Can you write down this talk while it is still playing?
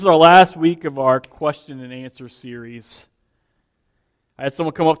This is our last week of our question and answer series. I had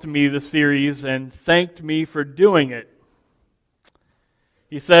someone come up to me this series and thanked me for doing it.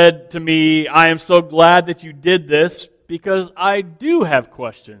 He said to me, "I am so glad that you did this because I do have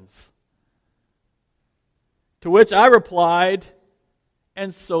questions." To which I replied,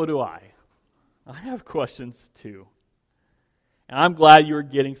 "And so do I. I have questions too." And I'm glad you are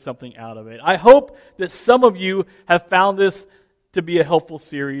getting something out of it. I hope that some of you have found this to be a helpful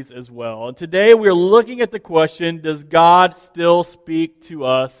series as well. And today we're looking at the question, does God still speak to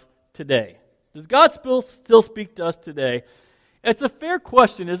us today? Does God still speak to us today? It's a fair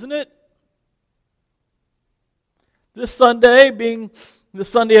question, isn't it? This Sunday being the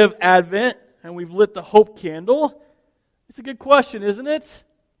Sunday of Advent, and we've lit the hope candle, it's a good question, isn't it?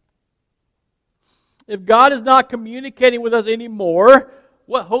 If God is not communicating with us anymore,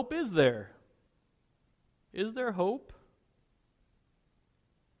 what hope is there? Is there hope?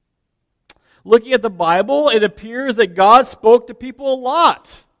 Looking at the Bible, it appears that God spoke to people a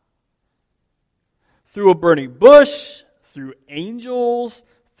lot. Through a burning bush, through angels,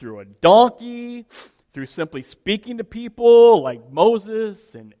 through a donkey, through simply speaking to people like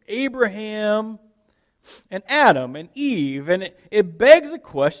Moses and Abraham and Adam and Eve. And it begs the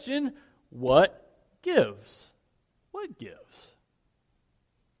question, what gives? What gives?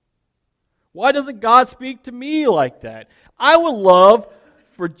 Why doesn't God speak to me like that? I would love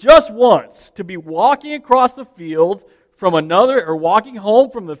for just once to be walking across the field from another, or walking home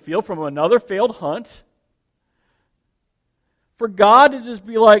from the field from another failed hunt, for God to just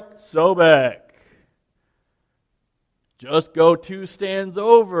be like, "Sobek, just go 2 stands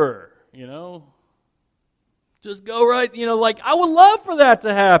over, just go right, I would love for that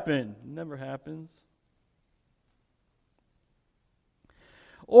to happen." It never happens.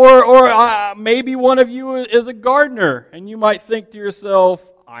 Or maybe one of you is a gardener, and you might think to yourself,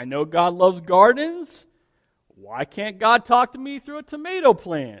 "I know God loves gardens. Why can't God talk to me through a tomato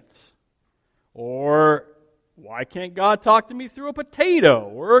plant? Or why can't God talk to me through a potato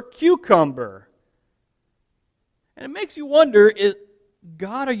or a cucumber?" And it makes you wonder,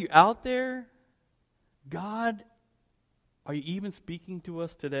 God, are you out there? God, are you even speaking to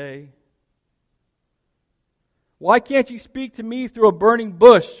us today? Why can't you speak to me through a burning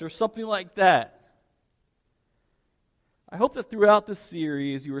bush or something like that? I hope that throughout this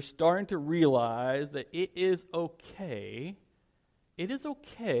series you are starting to realize that it is okay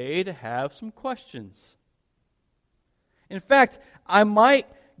to have some questions. In fact, I might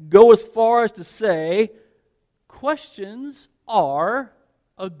go as far as to say questions are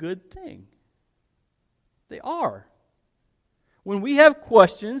a good thing. They are. When we have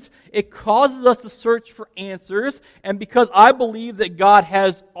questions, it causes us to search for answers, and because I believe that God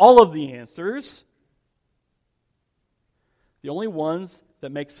has all of the answers, the only ones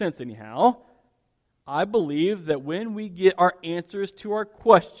that make sense anyhow, I believe that when we get our answers to our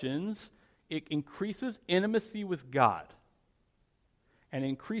questions, it increases intimacy with God and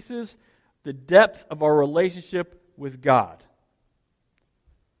increases the depth of our relationship with God.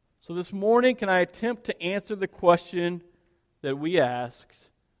 So this morning, can I attempt to answer the question that we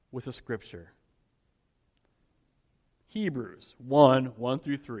asked with a scripture? Hebrews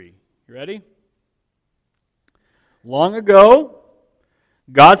 1:1-3. You ready? "Long ago,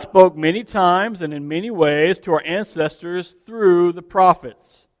 God spoke many times and in many ways to our ancestors through the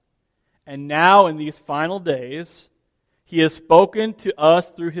prophets. And now in these final days, He has spoken to us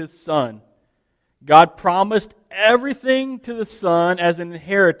through His Son. God promised everything to the Son as an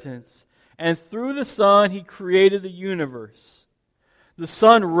inheritance, and through the Son He created the universe. The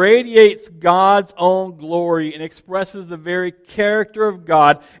Son radiates God's own glory and expresses the very character of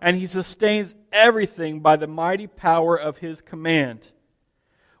God, and He sustains everything by the mighty power of His command.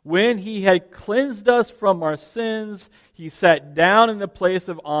 When He had cleansed us from our sins, He sat down in the place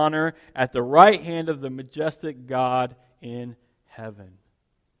of honor at the right hand of the majestic God in heaven."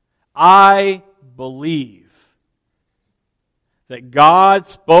 I believe that God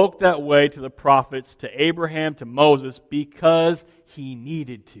spoke that way to the prophets, to Abraham, to Moses, because He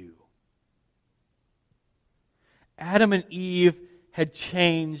needed to. Adam and Eve had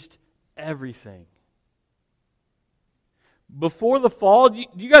changed everything. Before the fall, do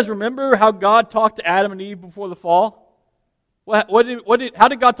you guys remember how God talked to Adam and Eve before the fall? How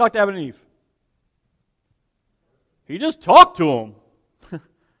did God talk to Adam and Eve? He just talked to them.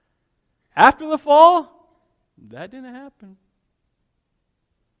 After the fall, that didn't happen.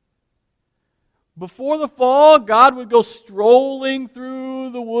 Before the fall, God would go strolling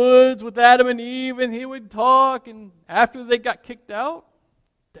through the woods with Adam and Eve, and He would talk, and after they got kicked out,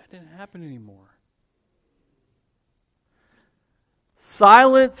 that didn't happen anymore.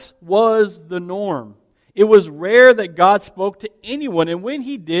 Silence was the norm. It was rare that God spoke to anyone, and when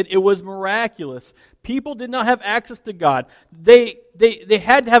He did, it was miraculous. People did not have access to God. They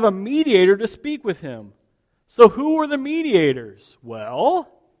had to have a mediator to speak with Him. So who were the mediators? Well,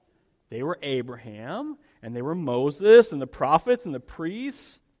 they were Abraham, and they were Moses, and the prophets, and the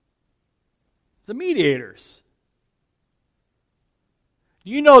priests. The mediators.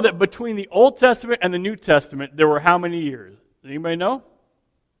 Do you know that between the Old Testament and the New Testament, there were how many years? Anybody know?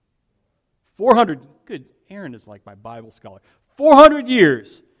 400. Good. Aaron is like my Bible scholar. 400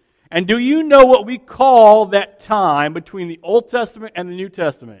 years. And do you know what we call that time between the Old Testament and the New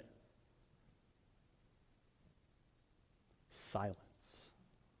Testament? Silence.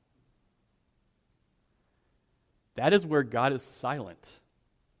 That is where God is silent.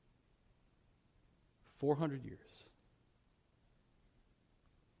 400 years.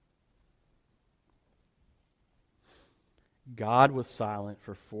 God was silent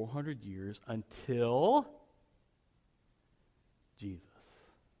for 400 years until Jesus.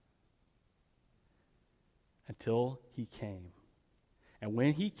 Until He came. And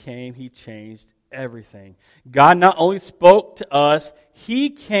when He came, He changed everything. God not only spoke to us, He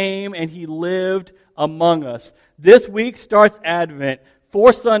came and He lived among us. This week starts Advent,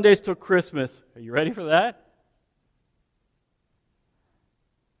 4 Sundays till Christmas. Are you ready for that?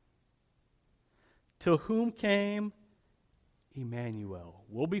 To whom came Emmanuel.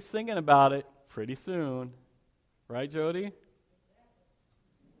 We'll be singing about it pretty soon. Right, Jody?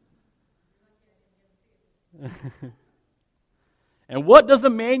 And what does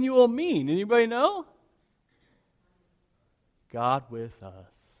Emmanuel mean? Anybody know? God with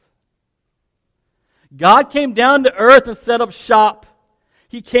us. God came down to earth and set up shop.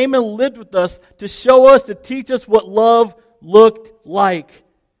 He came and lived with us to show us, to teach us what love looked like.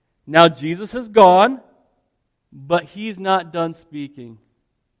 Now Jesus is gone, but He's not done speaking.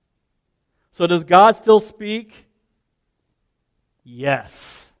 So does God still speak?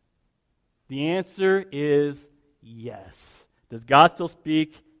 Yes. The answer is yes. Does God still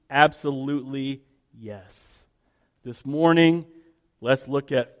speak? Absolutely yes. This morning, let's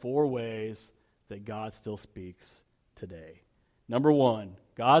look at 4 ways that God still speaks today. Number 1,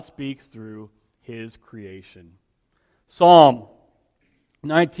 God speaks through His creation. Psalm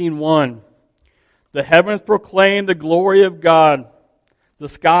 19:1. The heavens proclaim the glory of God. The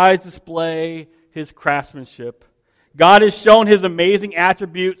skies display His craftsmanship. God has shown His amazing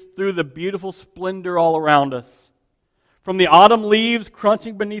attributes through the beautiful splendor all around us. From the autumn leaves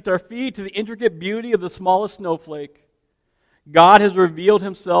crunching beneath our feet to the intricate beauty of the smallest snowflake, God has revealed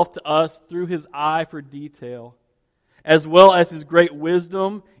Himself to us through His eye for detail, as well as His great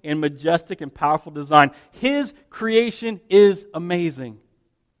wisdom in majestic and powerful design. His creation is amazing.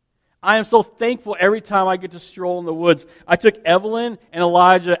 I am so thankful every time I get to stroll in the woods. I took Evelyn and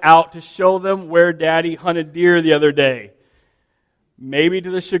Elijah out to show them where Daddy hunted deer the other day. Maybe to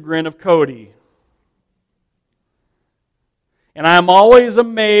the chagrin of Cody. And I am always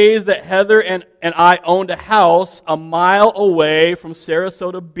amazed that Heather and I owned a house a mile away from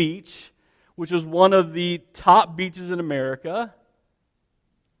Sarasota Beach, which was one of the top beaches in America.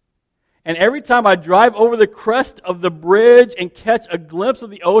 And every time I drive over the crest of the bridge and catch a glimpse of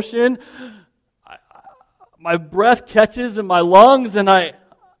the ocean, my breath catches in my lungs and I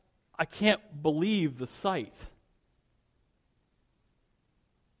can't believe the sight.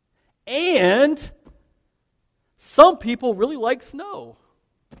 And some people really like snow.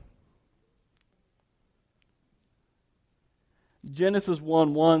 Genesis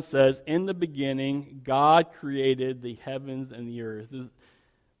 1:1 says, "In the beginning, God created the heavens and the earth."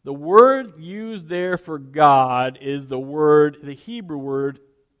 The word used there for God is the Hebrew word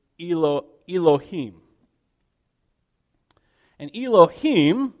Elohim. And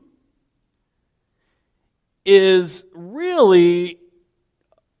Elohim is really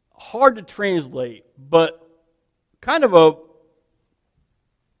hard to translate, but kind of a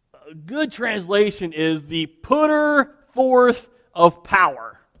good translation is the putter forth of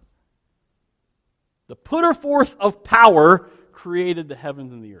power. The putter forth of power created the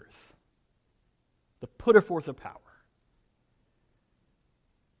heavens and the earth. The putter forth of power.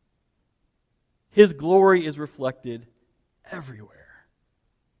 His glory is reflected everywhere.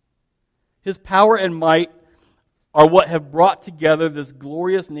 His power and might are what have brought together this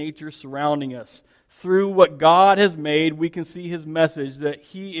glorious nature surrounding us. Through what God has made, we can see His message that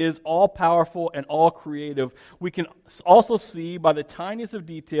He is all-powerful and all-creative. We can also see by the tiniest of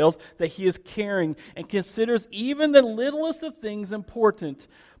details that He is caring and considers even the littlest of things important.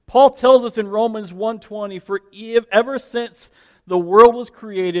 Paul tells us in Romans 1:20, "For ever since the world was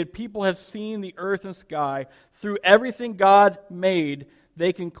created, people have seen the earth and sky. Through everything God made,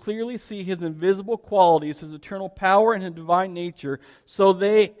 they can clearly see His invisible qualities, His eternal power, and His divine nature, so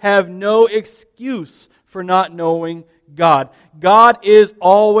they have no excuse for not knowing God. God is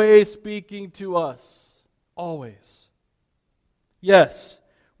always speaking to us. Always. Yes,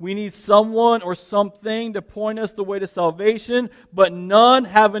 we need someone or something to point us the way to salvation, but none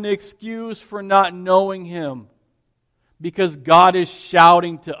have an excuse for not knowing Him, because God is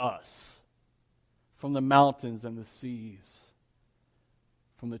shouting to us from the mountains and the seas,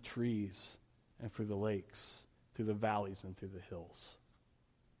 from the trees and through the lakes, through the valleys and through the hills.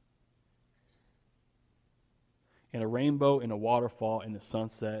 In a rainbow, in a waterfall, in the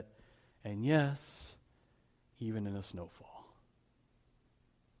sunset, and yes, even in a snowfall.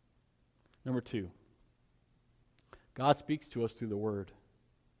 Number 2, God speaks to us through the Word.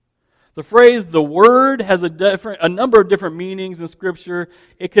 The phrase "the Word" has a number of different meanings in Scripture.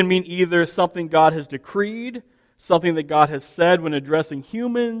 It can mean either something God has decreed, something that God has said when addressing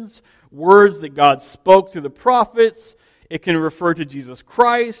humans, words that God spoke through the prophets. It can refer to Jesus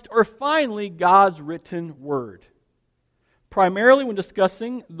Christ, or finally, God's written Word. Primarily when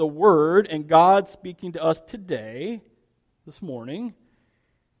discussing the Word and God speaking to us today, this morning,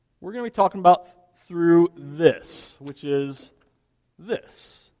 we're going to be talking about through this, which is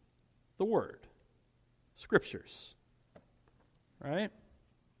this, the Word, Scriptures, right?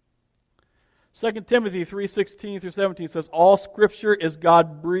 2 Timothy 3:16 through 17 says, "All Scripture is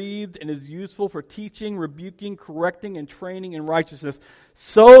God-breathed and is useful for teaching, rebuking, correcting, and training in righteousness,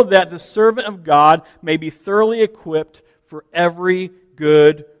 so that the servant of God may be thoroughly equipped for every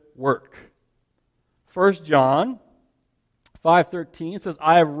good work." 1 John 5:13 says,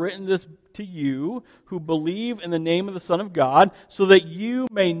 "I have written this to you who believe in the name of the Son of God, so that you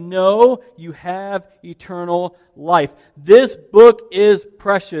may know you have eternal life." This book is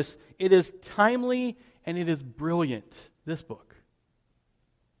precious. It is timely and it is brilliant, this book.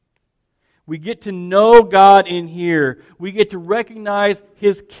 We get to know God in here. We get to recognize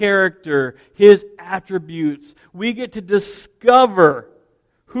His character, His attributes. We get to discover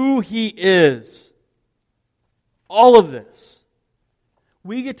who He is. All of this.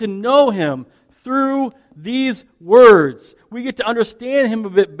 We get to know Him through these words. We get to understand Him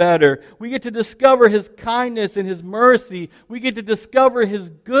a bit better. We get to discover His kindness and His mercy. We get to discover His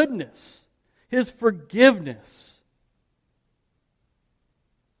goodness, His forgiveness.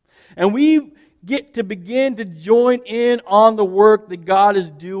 And we get to begin to join in on the work that God is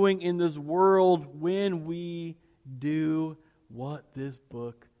doing in this world when we do what this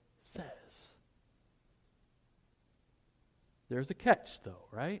book says. There's a catch, though,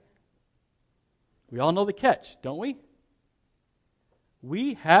 right? We all know the catch, don't we?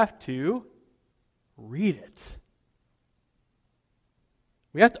 We have to read it.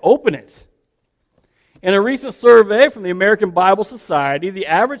 We have to open it. In a recent survey from the American Bible Society, the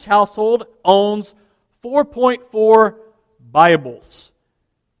average household owns 4.4 Bibles.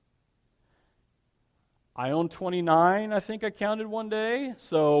 I own 29, I think I counted one day.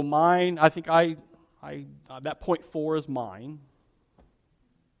 So mine, I think that 0.4 is mine.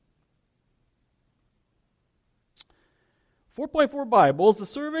 4.4 Bibles. The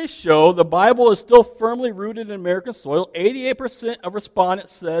surveys show the Bible is still firmly rooted in American soil. 88% of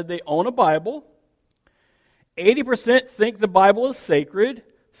respondents said they own a Bible. 80% think the Bible is sacred.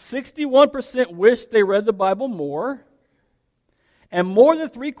 61% wish they read the Bible more. And more than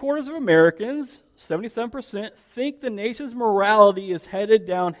 3/4 of Americans, 77%, think the nation's morality is headed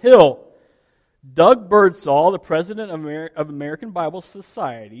downhill. Doug Birdsall, the president of American Bible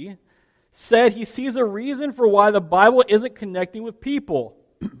Society, said he sees a reason for why the Bible isn't connecting with people.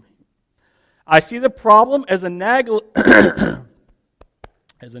 "I see the problem as analogous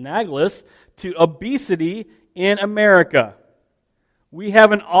to obesity in America. We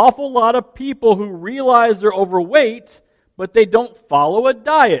have an awful lot of people who realize they're overweight, but they don't follow a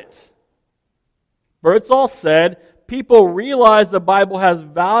diet." Birdsall said, "People realize the Bible has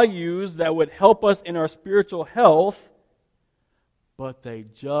values that would help us in our spiritual health, but they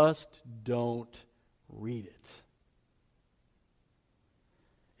just don't read it.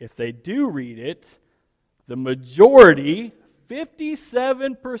 If they do read it, the majority,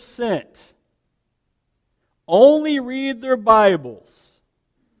 57%, only read their Bibles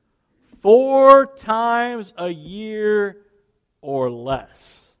 4 times a year or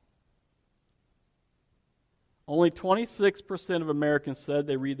less." Only 26% of Americans said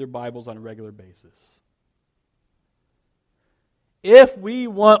they read their Bibles on a regular basis. If we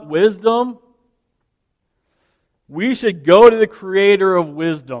want wisdom, we should go to the Creator of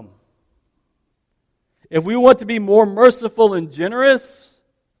wisdom. If we want to be more merciful and generous,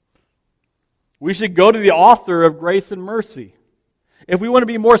 we should go to the author of Grace and Mercy. If we want to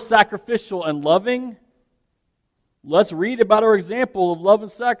be more sacrificial and loving, let's read about our example of love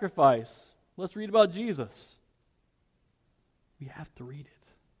and sacrifice. Let's read about Jesus. We have to read it.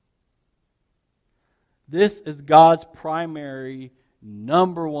 This is God's primary,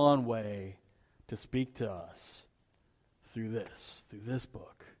 number one way to speak to us through this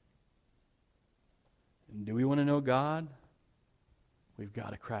book. And do we want to know God? We've got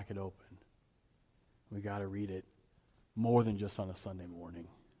to crack it open. We've got to read it more than just on a Sunday morning.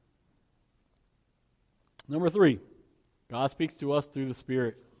 Number 3, God speaks to us through the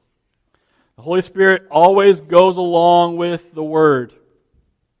Spirit. The Holy Spirit always goes along with the Word.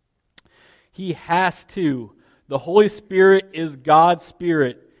 He has to. The Holy Spirit is God's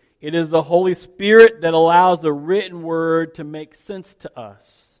Spirit. It is the Holy Spirit that allows the written Word to make sense to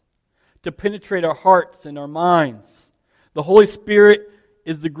us, to penetrate our hearts and our minds. The Holy Spirit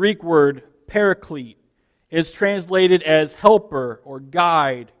is the Greek word paraclete. It is translated as helper or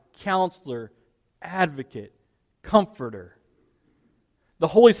guide, counselor, advocate, comforter. The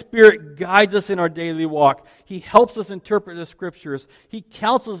Holy Spirit guides us in our daily walk. He helps us interpret the Scriptures. He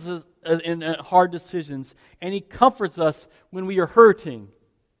counsels us in hard decisions. And He comforts us when we are hurting.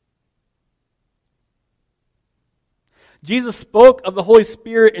 Jesus spoke of the Holy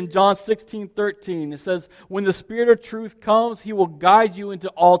Spirit in John 16:13. It says, "When the Spirit of truth comes, He will guide you into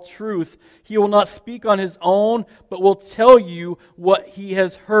all truth. He will not speak on His own, but will tell you what He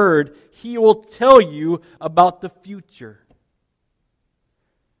has heard. He will tell you about the future."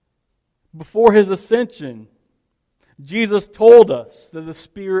 Before His ascension, Jesus told us that the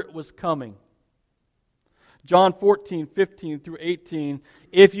Spirit was coming. John 14:15-18,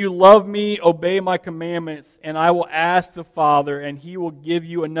 "If you love me, obey my commandments, and I will ask the Father, and He will give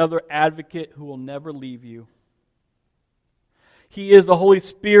you another advocate who will never leave you." He is the Holy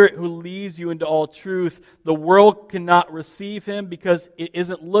Spirit who leads you into all truth. The world cannot receive Him because it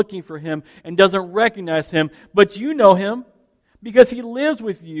isn't looking for Him and doesn't recognize Him. But you know Him because He lives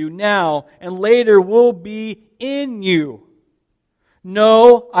with you now and later will be in you.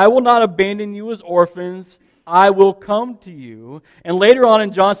 "No, I will not abandon you as orphans. I will come to you." And later on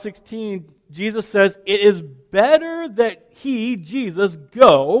in John 16, Jesus says, "It is better that He, Jesus,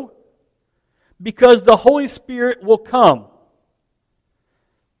 go because the Holy Spirit will come."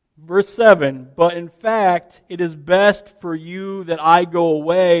 Verse 7, "But in fact, it is best for you that I go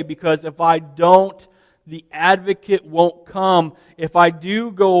away, because if I don't, the advocate won't come. If I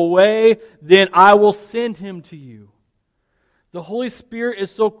do go away, then I will send Him to you." The Holy Spirit is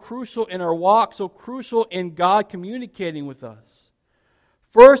so crucial in our walk, so crucial in God communicating with us.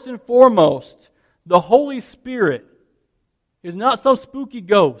 First and foremost, the Holy Spirit is not some spooky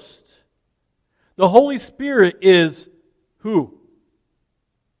ghost. The Holy Spirit is who?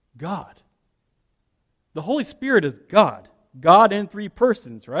 God. The Holy Spirit is God. God in 3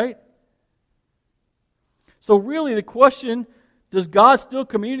 persons, right? So really the question, does God still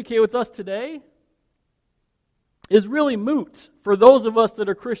communicate with us today? Is really moot for those of us that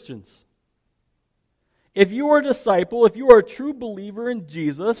are Christians. If you are a disciple, if you are a true believer in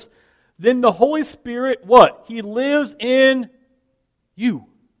Jesus, then the Holy Spirit, what? He lives in you.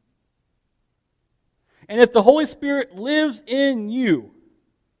 And if the Holy Spirit lives in you,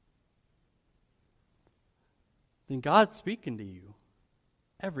 then God's speaking to you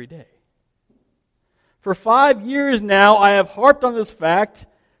every day. For 5 years now, I have harped on this fact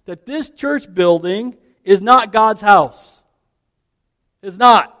that this church building is not God's house. It's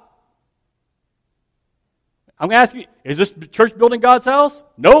not. I'm going to ask you, is this church building God's house?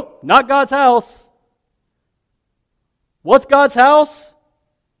 Nope, not God's house. What's God's house?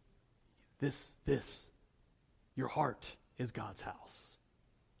 This. Your heart is God's house.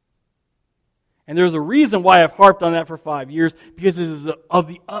 And there's a reason why I've harped on that for 5 years, because it is of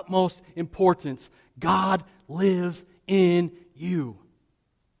the utmost importance. God lives in you.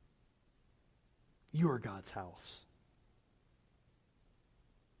 You are God's house.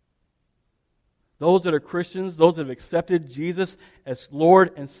 Those that are Christians, those that have accepted Jesus as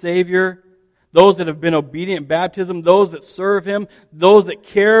Lord and Savior, those that have been obedient in baptism, those that serve Him, those that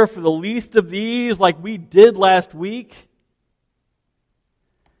care for the least of these like we did last week,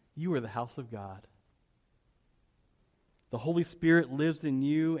 you are the house of God. The Holy Spirit lives in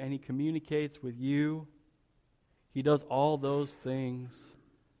you and He communicates with you. He does all those things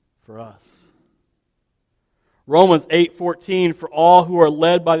for us. Romans 8:14, "For all who are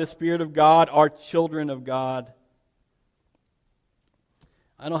led by the Spirit of God are children of God."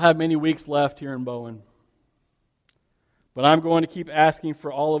 I don't have many weeks left here in Bowen. But I'm going to keep asking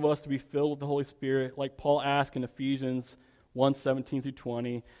for all of us to be filled with the Holy Spirit, like Paul asked in Ephesians 1:17 through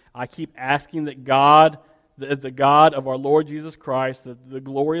 20. I keep asking that God, the God of our Lord Jesus Christ, the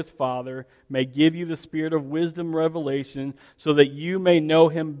glorious Father, may give you the spirit of wisdom, revelation, so that you may know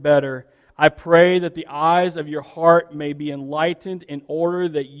Him better. I pray that the eyes of your heart may be enlightened in order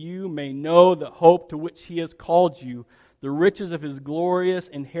that you may know the hope to which He has called you, the riches of His glorious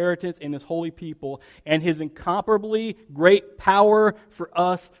inheritance in His holy people, and His incomparably great power for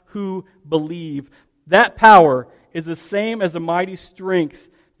us who believe. That power is the same as the mighty strength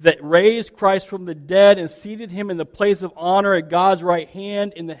that raised Christ from the dead and seated Him in the place of honor at God's right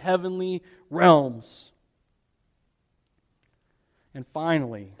hand in the heavenly realms. And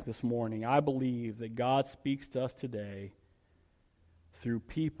finally, this morning, I believe that God speaks to us today through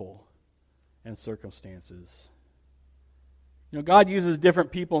people and circumstances. You know, God uses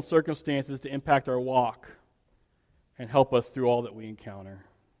different people and circumstances to impact our walk and help us through all that we encounter.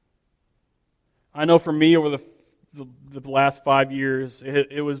 I know for me, over the last 5 years,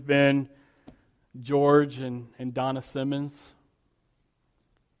 it was been George and Donna Simmons.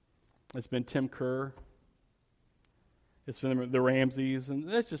 It's been Tim Kerr. It's been the Ramseys, and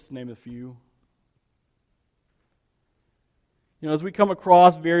let's just name a few. You know, as we come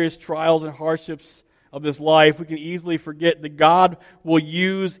across various trials and hardships of this life, we can easily forget that God will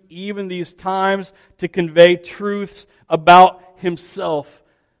use even these times to convey truths about Himself.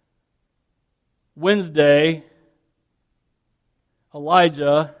 Wednesday,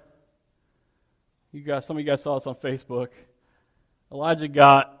 Elijah, some of you guys saw this on Facebook. Elijah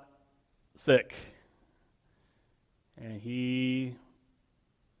got sick. And he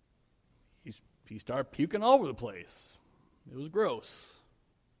started puking all over the place. It was gross.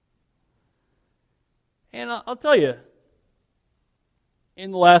 And I'll tell you, in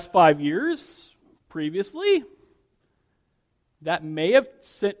the last 5 years, previously, that may have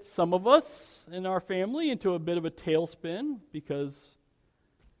sent some of us in our family into a bit of a tailspin because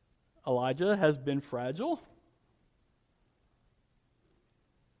Elijah has been fragile.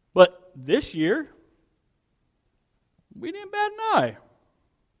 But this year, we didn't bat an eye.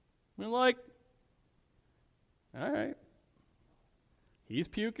 We're like, all right, he's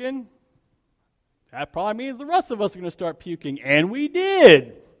puking. That probably means the rest of us are going to start puking. And we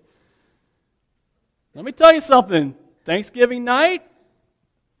did. Let me tell you something. Thanksgiving night,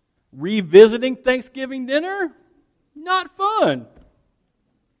 revisiting Thanksgiving dinner, not fun.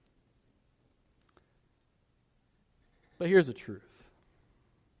 But here's the truth.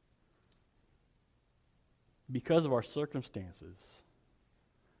 Because of our circumstances,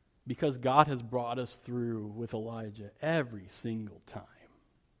 because God has brought us through with Elijah every single time,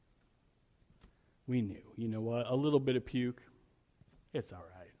 we knew, you know what, a little bit of puke, it's all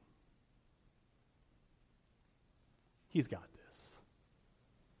right. He's got this.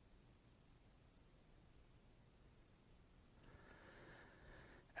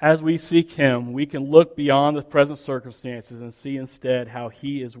 As we seek Him, we can look beyond the present circumstances and see instead how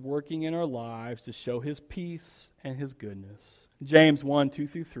He is working in our lives to show His peace and His goodness. James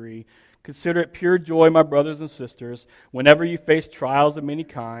 1:2-3, consider it pure joy, my brothers and sisters, whenever you face trials of many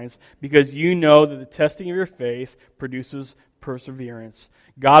kinds, because you know that the testing of your faith produces perseverance.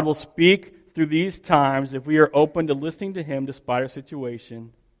 God will speak through these times if we are open to listening to Him despite our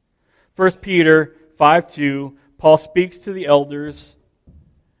situation. 1 Peter 5:2, Paul speaks to the elders,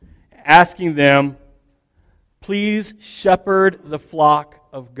 asking them, please shepherd the flock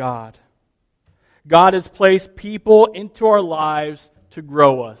of God. God has placed people into our lives to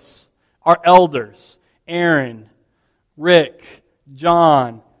grow us. Our elders, Aaron, Rick,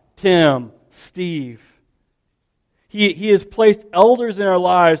 John, Tim, Steve. He has placed elders in our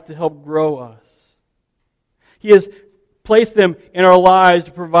lives to help grow us. He has placed them in our lives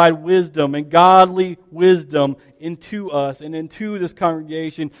to provide wisdom and godly wisdom into us and into this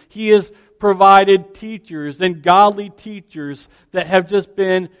congregation. He has provided teachers and godly teachers that have just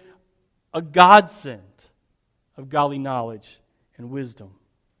been a godsend of godly knowledge and wisdom.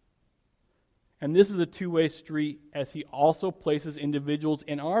 And this is a two-way street as He also places individuals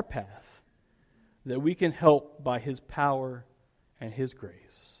in our path that we can help by His power and His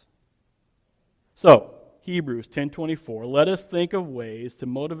grace. So, Hebrews 10:24, let us think of ways to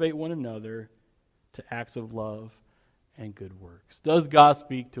motivate one another to acts of love and good works. Does God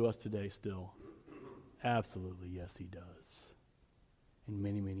speak to us today still? Absolutely, yes, He does. In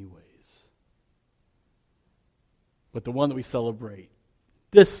many, many ways. But the one that we celebrate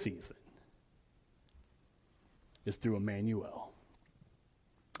this season is through Emmanuel.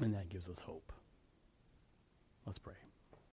 And that gives us hope. Let's pray.